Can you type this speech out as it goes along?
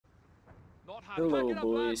Hello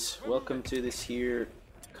boys, welcome to this here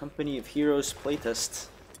Company of Heroes playtest.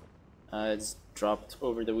 It's dropped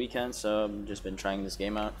over the weekend, so I've just been trying this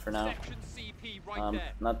game out for now.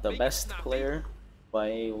 Not the best player by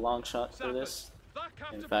a long shot for this.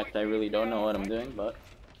 In fact, I really don't know what I'm doing, but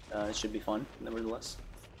it should be fun nevertheless.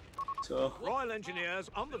 So,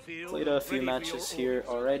 played a few matches here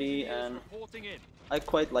already, and I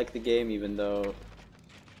quite like the game, even though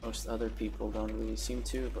most other people don't really seem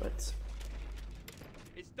to, but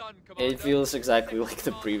it feels exactly like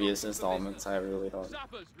the previous installments. I really don't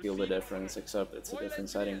feel the difference, except it's a different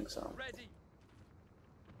setting, so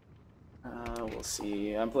we'll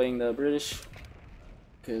see. I'm playing the British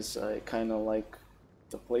because I kind of like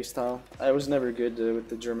the playstyle. I was never good with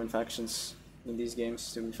the German factions in these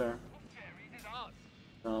games, to be fair.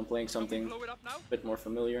 I'm playing something a bit more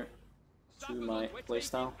familiar to my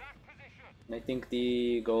playstyle. And I think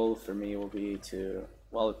the goal for me will be to,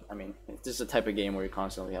 well, I mean, this is a type of game where you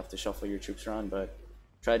constantly have to shuffle your troops around, but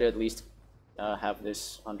try to at least have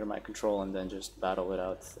this under my control and then just battle it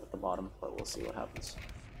out at the bottom, but we'll see what happens.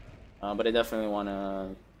 But I definitely want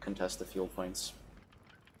to contest the field points,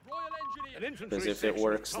 because if it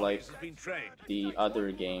works like the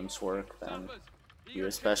other games work, then you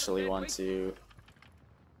especially want to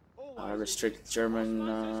restrict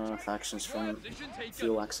German factions from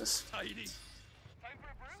fuel access.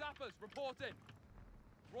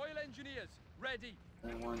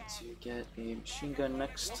 I want to get a machine gun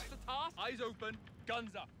next.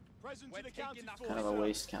 Kind of a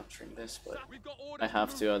waste capturing this, but I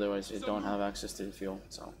have to, otherwise I don't have access to the fuel,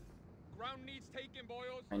 so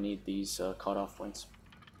I need these cutoff points.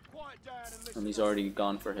 And he's already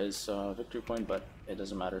gone for his victory point, but it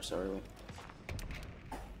doesn't matter so early.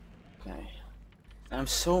 Okay. I'm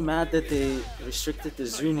so mad that they restricted the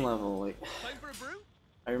zoom level. Like,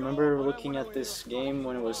 I remember looking at this game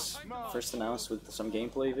when it was first announced with some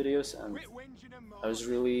gameplay videos, and I was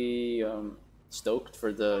really stoked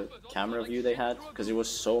for the camera view they had, because it was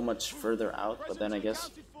so much further out. But then I guess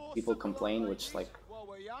people complain, which, like,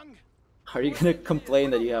 how are you gonna complain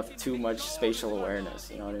that you have too much spatial awareness?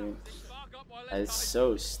 You know what I mean? It's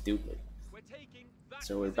so stupid.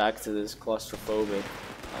 So we're back to this claustrophobic.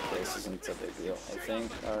 Okay, this isn't a big deal, I think.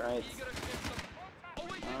 Alright.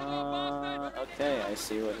 Okay, I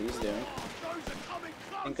see what he's doing.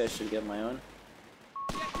 I think I should get my own.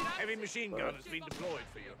 Heavy machine gun has been deployed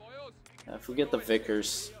for you. If we get the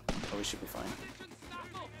Vickers, we should be fine.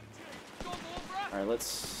 Alright,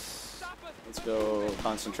 let's go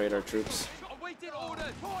concentrate our troops.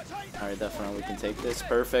 Alright, definitely we can take this.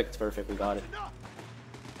 Perfect, perfect, we got it.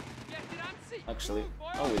 Actually,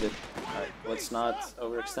 oh, we did. Alright, let's not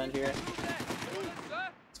overextend here.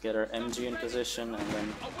 Let's get our MG in position and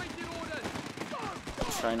then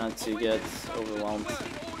try not to get overwhelmed.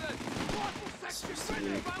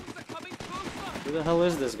 Who the hell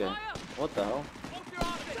is this guy? What the hell?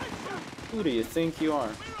 Who do you think you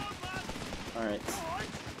are? Alright.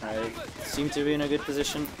 Alright, seem to be in a good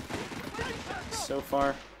position so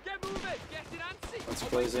far. Let's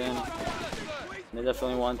close in. They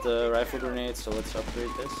definitely want the rifle grenade, so let's upgrade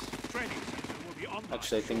this.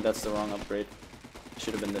 Actually, I think that's the wrong upgrade.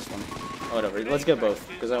 Should have been this one. Whatever, let's get both,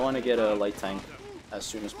 because I want to get a light tank as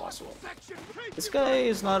soon as possible. This guy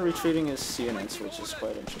is not retreating his units, which is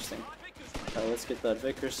quite interesting. Let's get that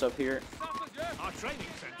Vickers up here.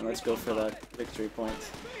 And let's go for that victory point.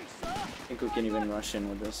 I think we can even rush in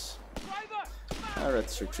with this. Alright,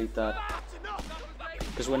 let's retreat that.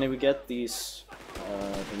 Because when we get these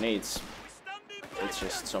grenades, it's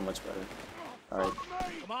just so much better. Alright.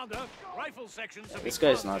 This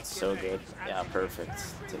guy's not so good. Yeah, perfect.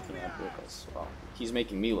 Taking out vehicles. Well, he's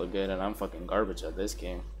making me look good, and I'm fucking garbage at this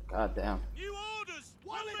game. God damn.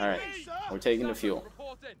 Alright, we're taking the fuel.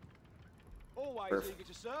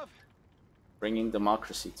 Perfect. Bringing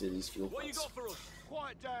democracy to these fuel points.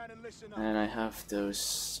 And I have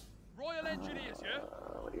those,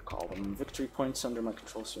 what do you call them, victory points under my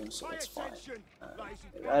control soon, so that's fine.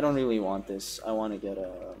 I don't really want this. I want to get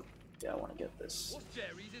a, yeah, I want to get this.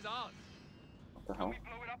 What the hell?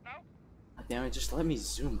 God damn it, just let me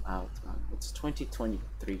zoom out, man. It's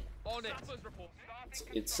 2023.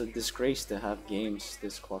 It's a disgrace to have games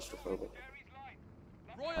this claustrophobic.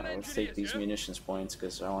 Let's take these munitions points,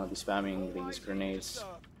 because I want to be spamming these grenades.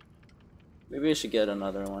 Maybe I should get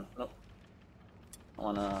another one. Nope. I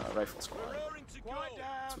want a rifle squad.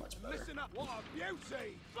 It's much better.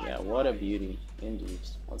 Yeah, what a beauty, indeed.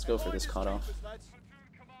 Let's go for this cutoff.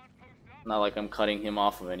 Not like I'm cutting him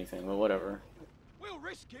off of anything, but whatever.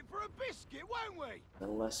 risk it for a biscuit, won't we? The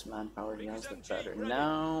less manpower he has, the better.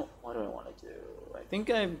 Now, what do I want to do? I think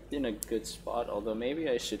I'm in a good spot, although maybe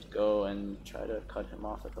I should go and try to cut him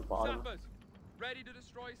off at the bottom.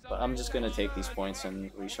 But I'm just gonna take these points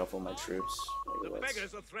and reshuffle my troops. The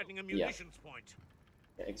beggars are threatening a Yeah. munitions point.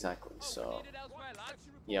 Yeah, exactly. So,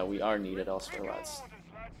 yeah, we are needed elsewhere, lads.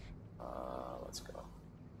 Let's go.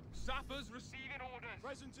 Sappers receiving orders.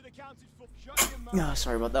 Present and accounted for. Shut your mouth. No,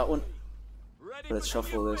 sorry about that one. Let's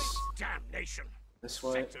shuffle this Damnation. this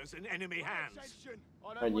way. Sectors in enemy hands.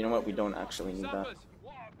 Alright, you know what? We don't actually need that.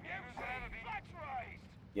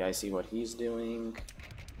 Yeah, I see what he's doing.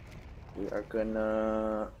 We are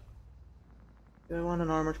gonna... Do I want an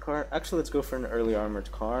armored car? Actually, let's go for an early armored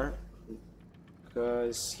car.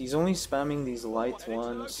 Because he's only spamming these light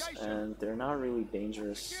ones, and they're not really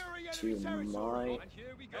dangerous to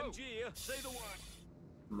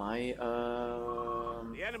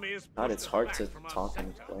God, it's hard to talk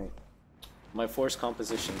and play. My force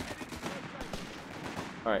composition.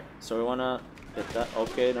 Alright, so we wanna hit that.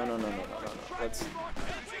 Okay, no. Let's...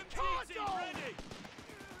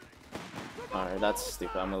 Alright, that's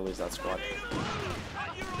stupid. I'm gonna lose that squad.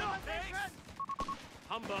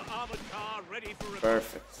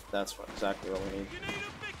 Perfect. That's exactly what we need.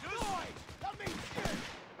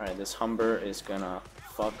 Alright, this Humber is gonna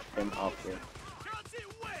fuck him up here.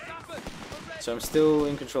 So I'm still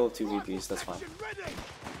in control of 2 VPs, that's fine.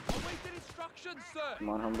 Come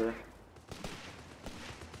on, Humber.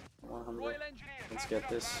 Come on, Humber. Let's get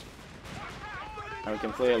this. Now we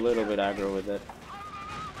can play a little bit aggro with it.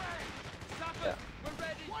 Yeah.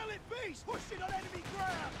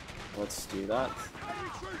 Let's do that.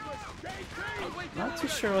 Not too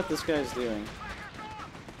sure what this guy's doing.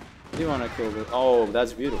 I do want to kill this. Oh,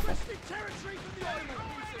 that's beautiful.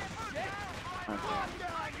 Okay.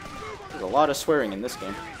 There's a lot of swearing in this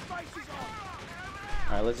game.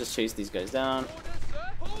 Alright, let's just chase these guys down.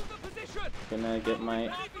 Gonna get my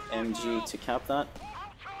MG to cap that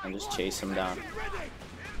and just chase him down.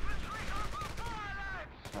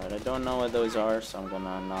 Alright, I don't know what those are, so I'm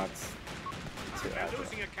gonna not too aggro.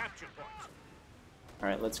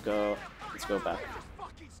 Alright, let's go. Let's go back.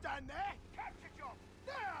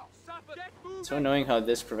 It's so annoying how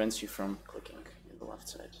this prevents you from clicking in the left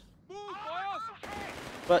side.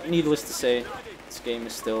 But needless to say, this game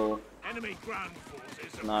is still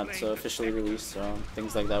not officially released, so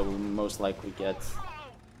things like that will most likely get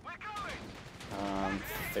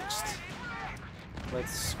fixed.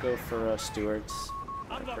 Let's go for Stuart.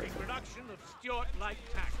 Perfect.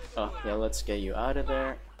 Oh yeah, let's get you out of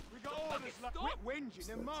there. What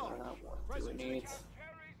do we need?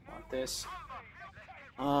 Want this?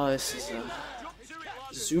 Oh, this is a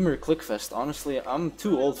Zoomer Clickfest. Honestly, I'm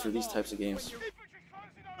too old for these types of games.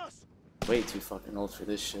 Way too fucking old for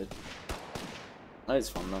this shit. That is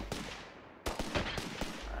fun though.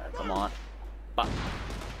 Alright, come on. Bah.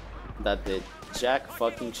 That did jack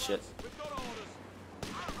fucking shit.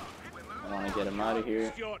 I want to get him out of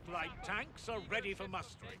here. Alright,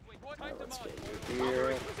 let's get you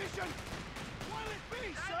here.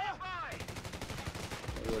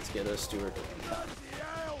 Maybe let's get a Stuart.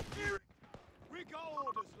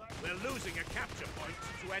 We're losing a capture point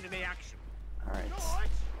to enemy action. Alright.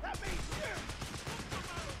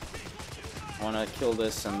 I want to kill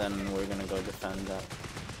this and then we're gonna go defend that.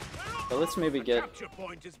 So let's maybe get... Capture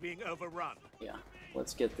point is being overrun. Yeah,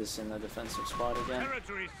 let's get this in a defensive spot again.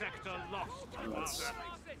 Territory sector lost. And let's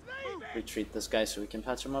retreat this guy so we can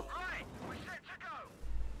patch him up.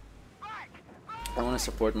 I want to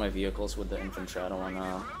support my vehicles with the infantry. I don't want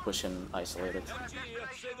to push in isolated.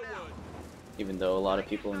 Even though a lot of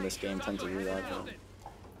people in this game tend to do that, but I'm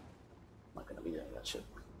not going to be doing that shit.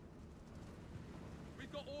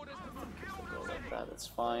 If I go like that, it's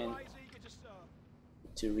fine.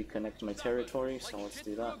 To reconnect my territory, so let's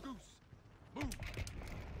do that.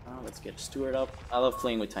 Let's get Stuart up. I love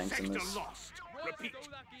playing with tanks in this. Repeat,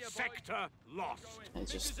 sector lost.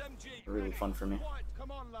 It's just really fun for me. I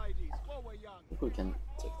think we can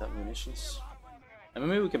take that munitions. And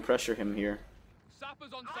maybe we can pressure him here.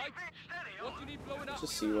 Let's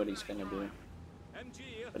just see what he's gonna do.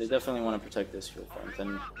 But I definitely want to protect this fuel front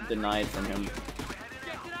and deny it from him.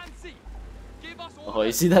 Oh,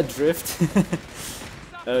 you see that drift?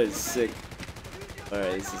 That was sick.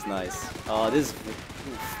 Alright, this is nice. Oh, this is...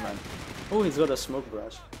 Oof, man. Oh, he's got a smoke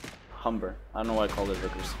barrage. Humber. I don't know why I called it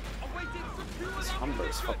Vickers. This Humber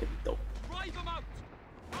is fucking dope.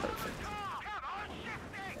 Perfect.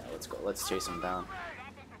 Yeah, let's go. Let's chase him down.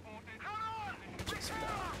 Chase him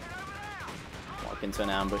down. Walk into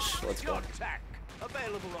an ambush. Let's go.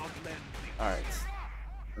 Alright.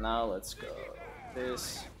 Now let's go.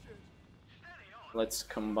 This. Let's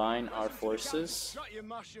combine our forces. Shut your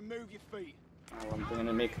mush and move your feet. I'm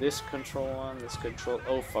gonna make this control on, this control.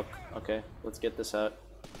 Oh fuck. Okay, let's get this out.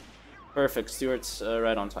 Perfect. Stuart's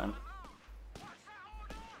right on time.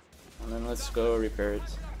 And then let's go repair it.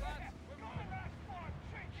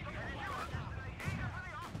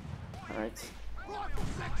 Alright.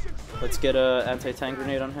 Let's get a anti-tank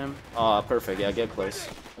grenade on him. Ah, perfect. Yeah, get close.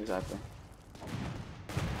 Exactly.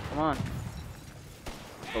 Come on.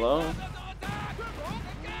 Hello?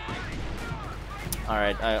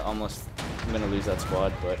 Alright, I'm gonna lose that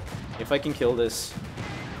squad, but if I can kill this,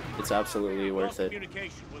 it's absolutely worth it.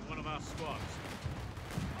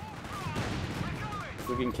 If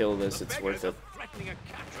we can kill this, it's worth it.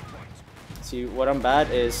 See, what I'm bad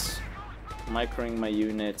is microing my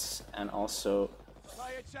units and also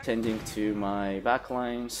tending to my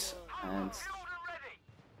backlines and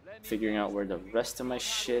figuring out where the rest of my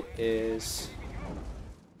shit is.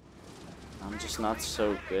 I'm just not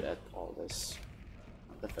so good at all this.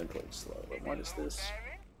 Definitely slow. But what is this?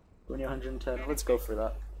 110. Let's go for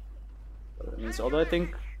that. What it means. Although I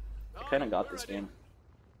think I kind of got this game.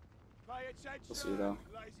 We'll see though.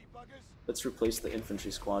 Let's replace the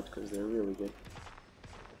infantry squad because they're really good.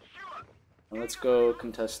 And let's go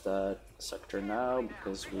contest that sector now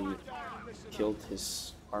because we killed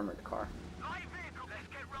his armored car.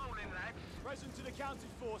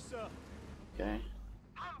 Okay,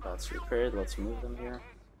 that's repaired. Let's move them here.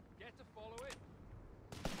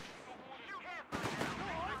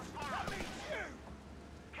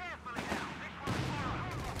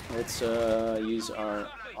 Let's use our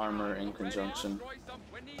armor in conjunction,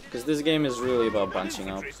 because this game is really about bunching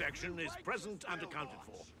up. Which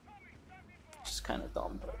is kind of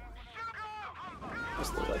dumb, but I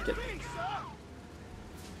still like it.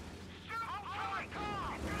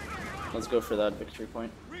 Let's go for that victory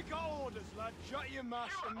point.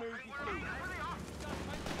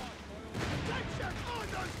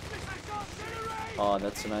 Oh,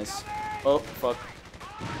 that's nice. Oh, fuck.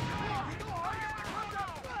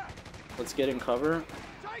 Let's get in cover.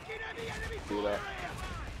 Do that.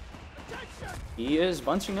 He is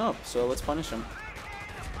bunching up, so let's punish him.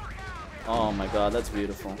 Oh my god, that's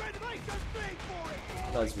beautiful.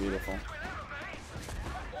 That's beautiful.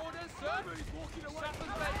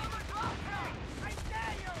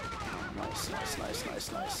 Nice, nice, nice,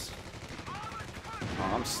 nice, nice.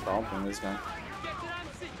 Oh, I'm stomping this guy.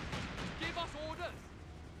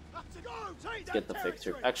 Let's get the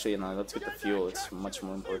victory. Actually, no, let's get the fuel. It's much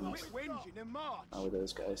more important. Not with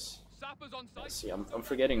those guys. See, I'm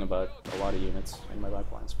forgetting about a lot of units in my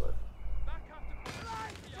backlines, but...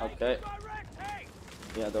 Okay.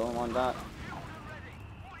 Yeah, don't want that.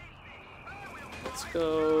 Let's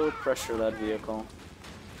go pressure that vehicle.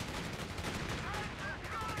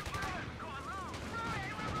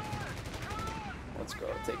 Let's go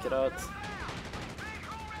take it out.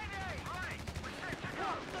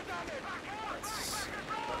 Let's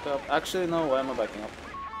back up. Actually, no, why am I backing up?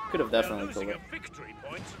 Could have definitely killed it.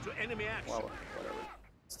 Well, whatever.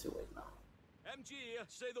 It's too late now.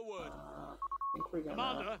 Say the word. I think we're gonna...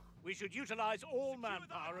 Commander, we should utilize all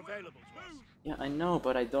manpower available to us. Yeah, I know,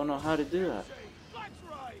 but I don't know how to do that.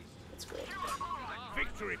 Let's go.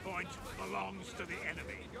 Victory point belongs to the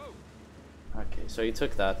enemy. Okay, so he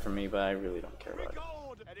took that from me, but I really don't care about it.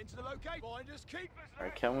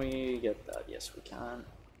 Alright, can we get that? Yes, we can.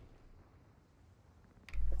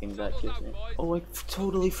 I think that gives me... Oh, I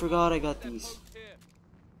totally forgot I got these.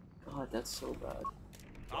 God, that's so bad.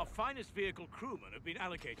 Our finest vehicle crewmen have been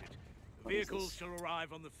allocated. Vehicles shall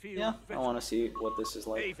arrive on the field. Yeah, I want to see what this is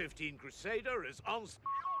like. A-15 Crusader is on...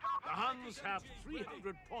 The Huns have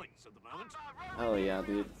 300 points at the moment. Oh yeah,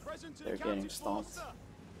 dude. They're getting stomped.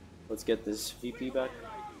 Let's get this VP back.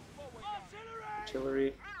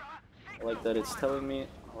 Artillery. I like that it's telling me.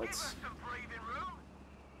 Let's...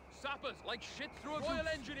 Sappers like shit through a Royal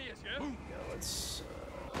Engineers, yeah? Yeah, let's...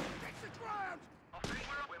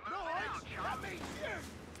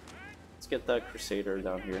 Let's get that Crusader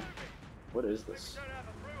down here. What is this?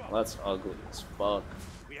 Well, that's ugly as fuck.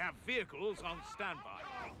 We have vehicles on standby.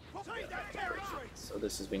 So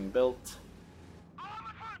this is being built.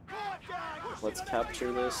 Let's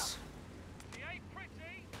capture this.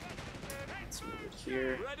 Let's move it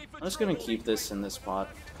here. I'm just gonna keep this in this spot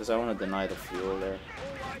because I want to deny the fuel there.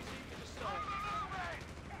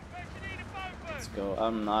 Let's go.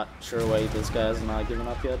 I'm not sure why this guy has not given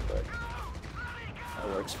up yet, but that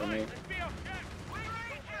works for me.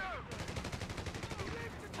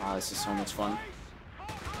 Ah, this is so much fun.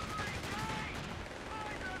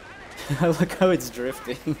 I look how it's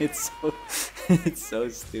drifting. It's so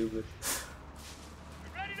stupid.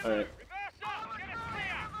 All right.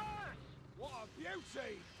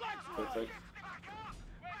 perfect.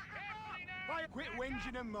 Quit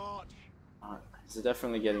whinging and march. It's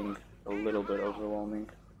definitely getting a little bit overwhelming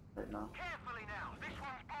right now.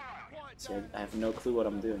 See, I have no clue what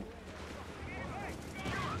I'm doing.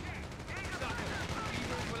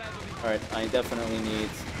 Alright, I definitely need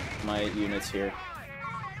my units here.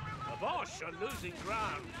 The Bosch are losing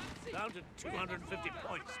ground. Down to 250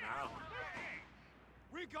 points now.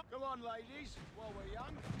 Come on, ladies, while we're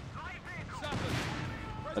young.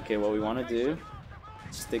 Okay, what we want to do,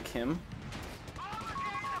 stick him.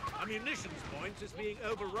 A munitions point is being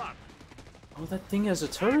overrun. Oh, that thing has a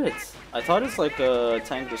turret! I thought it's like a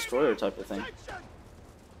tank destroyer type of thing.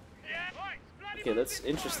 Okay, that's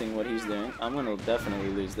interesting what he's doing. I'm gonna definitely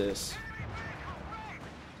lose this.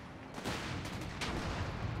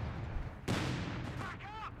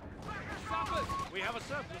 We have a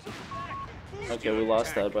surplus of... Okay, we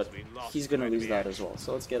lost that, but he's gonna lose that as well.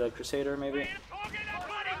 So let's get a Crusader maybe.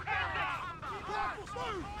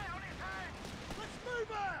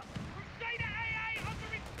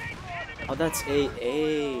 Oh, that's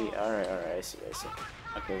AA. Alright, alright, I see, I see.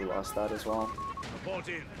 Okay, we lost that as well. Report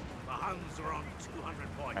in. The Huns are on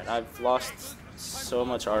 200 points. Right, I've lost so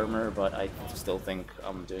much armor, but I still think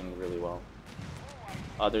I'm doing really well.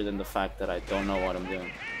 Other than the fact that I don't know what I'm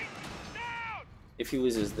doing. If he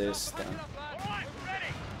loses this, then...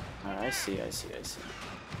 Alright, I see, I see, I see.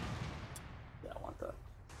 Yeah, I want that.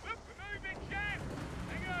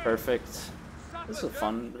 Perfect. This is a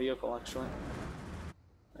fun vehicle, actually.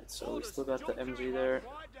 Right, so we still got the MG there.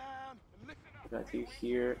 We got you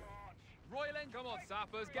here. Come on,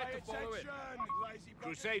 sappers, get to following.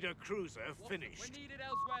 Crusader cruiser finished. We need it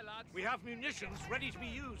elsewhere, lads. We have munitions ready to be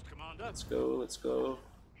used, Commander. Let's go, let's go.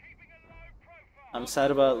 I'm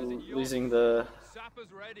sad about losing the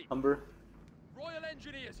Sappers ready. Humber, Royal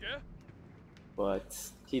Engineers, yeah? but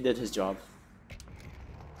he did his job.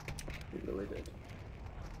 He really did.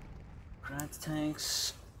 Grant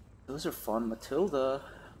tanks. Those are fun. Matilda.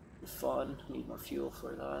 Fun. Need more fuel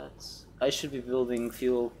for that. I should be building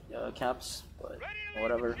fuel caps, but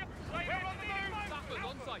whatever. Sappers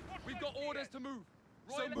on site. We've got orders to move.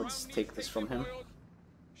 Royal Let's take this from him.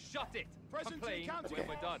 Shut it. Complain when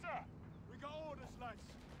we're done. We got orders, lads.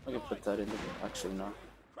 I can put that in the... Actually, no.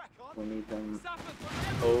 Crack on. We need them...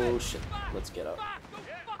 Sappers, Oh shit. Let's get out. don't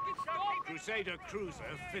fucking stop. Crusader cruiser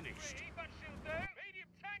finished.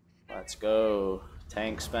 Let's go.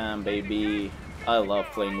 Tank spam, baby. I love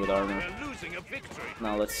playing with armor. We're losing a victory.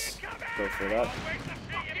 Now let's go for that.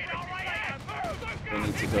 We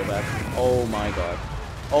need to go back. Oh my god.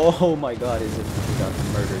 Oh my god, is it we got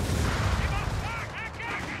murdered.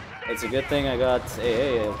 It's a good thing I got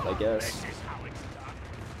AA, I guess. This is how it's done.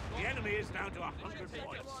 The enemy is down to 100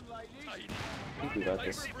 points. I think we got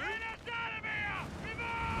this.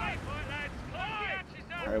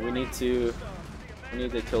 Alright, we need to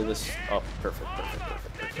kill this. Oh, perfect, perfect,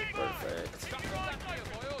 perfect, perfect, perfect.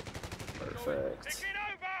 Perfect.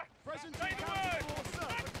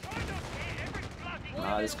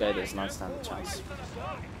 Nah, this guy does not stand a chance.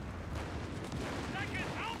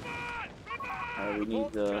 Alright, we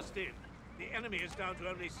need Just in. The enemy is down to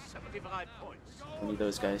only 75 points. we need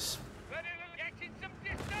those guys.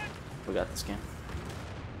 We got this game.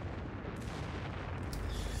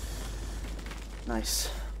 Nice.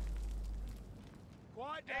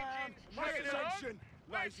 Quiet down. Attention,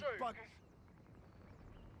 lazy buggers.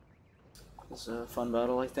 It was a fun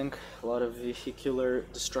battle, I think. A lot of vehicular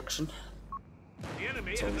destruction. The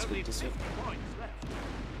enemy It's has always only good to see. 50 points left.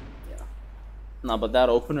 Yeah. No, but that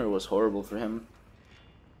opener was horrible for him.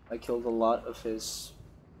 I killed a lot of his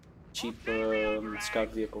cheap scout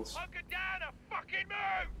vehicles.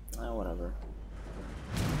 Whatever.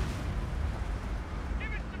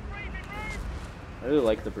 I really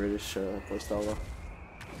like the British playstyle though.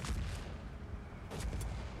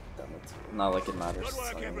 Damn it. Not like it matters. Good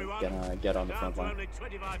work, I'm everyone. gonna get on the Down front to line. only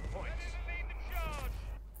 25 points.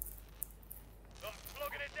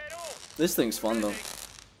 This thing's fun though.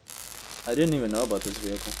 I didn't even know about this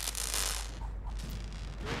vehicle.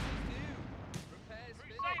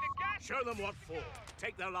 Show them what for.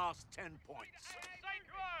 Take their last 10 points.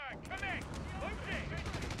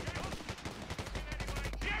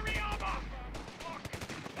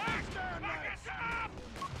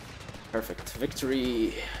 Perfect.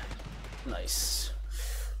 Victory. Nice.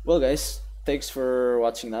 Well guys, thanks for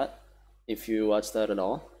watching that. If you watched that at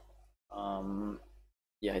all.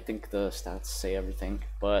 Yeah, I think the stats say everything,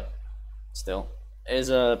 but still. It is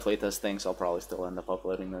a playtest thing, so I'll probably still end up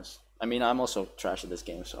uploading this. I mean, I'm also trash at this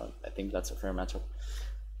game, so I think that's a fair matchup.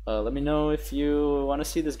 Let me know if you want to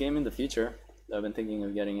see this game in the future. I've been thinking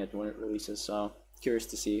of getting it when it releases, so curious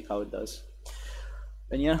to see how it does.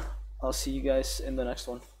 And yeah, I'll see you guys in the next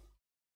one.